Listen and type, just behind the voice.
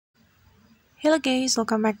Hello guys,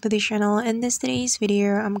 welcome back to the channel. In today's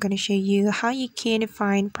video, I'm going to show you how you can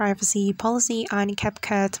find privacy policy on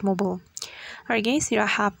CapCut mobile. Alright guys, here I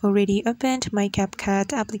have already opened my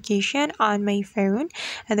CapCut application on my phone,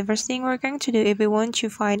 and the first thing we're going to do if we want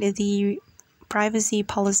to find the privacy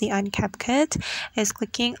policy on CapCut is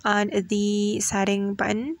clicking on the setting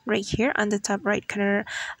button right here on the top right corner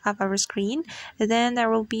of our screen. Then there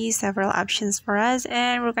will be several options for us,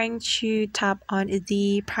 and we're going to tap on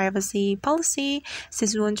the privacy policy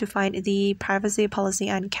since we want to find the privacy policy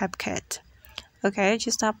on CapCut. Okay,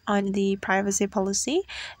 just tap on the privacy policy,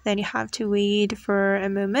 then you have to wait for a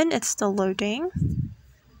moment. It's still loading.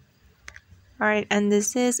 Alright, and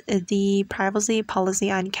this is the privacy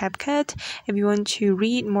policy on CapCut. If you want to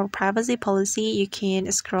read more privacy policy, you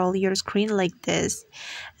can scroll your screen like this.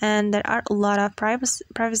 And there are a lot of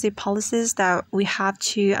privacy policies that we have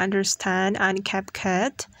to understand on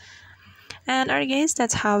CapCut. And alright guys,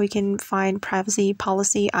 that's how we can find privacy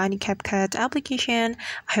policy on CapCut application.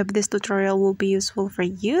 I hope this tutorial will be useful for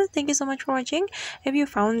you. Thank you so much for watching. If you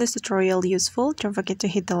found this tutorial useful, don't forget to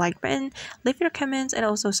hit the like button, leave your comments, and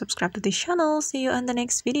also subscribe to this channel. See you on the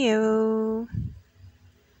next video.